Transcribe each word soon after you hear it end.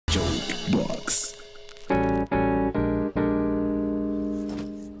Jokebox.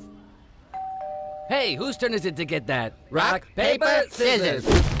 Hey, whose turn is it to get that? Rock, paper, scissors.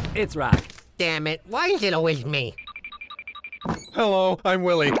 It's Rock. Damn it, why is it always me? Hello, I'm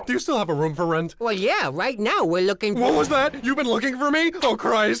Willy. Do you still have a room for rent? Well, yeah, right now we're looking for... What was that? You've been looking for me? Oh,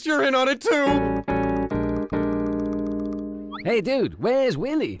 Christ, you're in on it too! Hey, dude, where's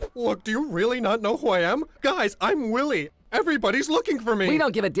Willy? Look, do you really not know who I am? Guys, I'm Willy. Everybody's looking for me. We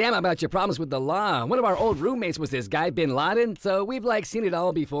don't give a damn about your problems with the law. One of our old roommates was this guy, Bin Laden, so we've, seen it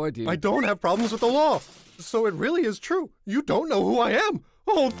all before, dude. I don't have problems with the law. So it really is true. You don't know who I am.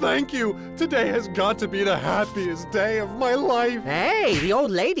 Oh, thank you. Today has got to be the happiest day of my life. Hey, the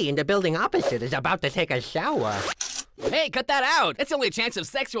old lady in the building opposite is about to take a shower. Hey, cut that out! That's the only chance of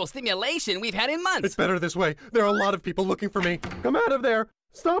sexual stimulation we've had in months! It's better this way. There are a lot of people looking for me. Come out of there!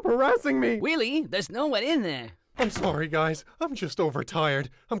 Stop harassing me! Willy, there's no one in there. I'm sorry, guys. I'm just overtired.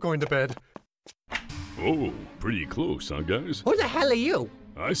 I'm going to bed. Oh, pretty close, huh, guys? Who the hell are you?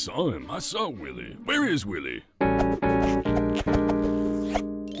 I saw him. I saw Willy. Where is Willy?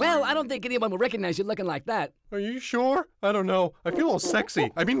 Well, I don't think anyone will recognize you looking like that. Are you sure? I don't know. I feel all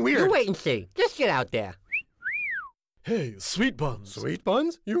sexy. I mean weird. You wait and see. Just get out there. Hey, sweet buns. Sweet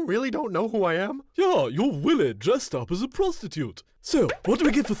buns? You really don't know who I am? Yeah, you're Willy dressed up as a prostitute. So, what do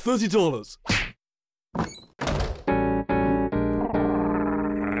we get for $30?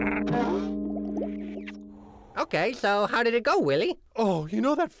 Okay, so how did it go, Willy? Oh, you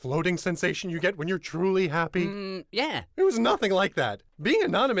know that floating sensation you get when you're truly happy? Yeah. It was nothing like that. Being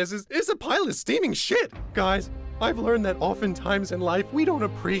anonymous is a pile of steaming shit. Guys, I've learned that oftentimes in life we don't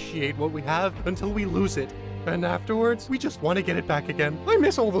appreciate what we have until we lose it. And afterwards, we just want to get it back again. I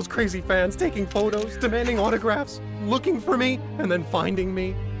miss all those crazy fans taking photos, demanding autographs, looking for me, and then finding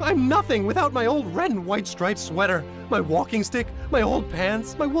me. I'm nothing without my old red and white striped sweater, my walking stick, my old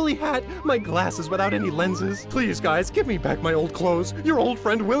pants, my woolly hat, my glasses without any lenses. Please, guys, give me back my old clothes. Your old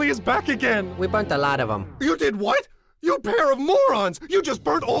friend Willy is back again. We burnt a lot of them. You did what? You pair of morons! You just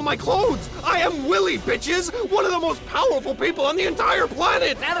burnt all my clothes! I am Willy, bitches! One of the most powerful people on the entire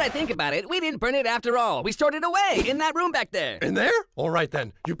planet! Now that I think about it, we didn't burn it after all. We stored it away in that room back there. In there? All right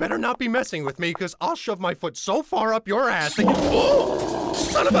then. You better not be messing with me, because I'll shove my foot so far up your ass that you... Oh!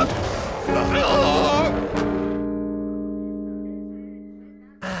 Son of a...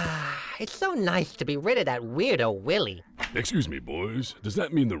 It's so nice to be rid of that weirdo Willy. Excuse me, boys. Does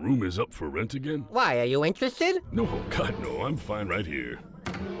that mean the room is up for rent again? Why, are you interested? No, God, no. I'm fine right here.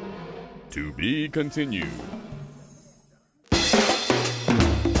 To be continued.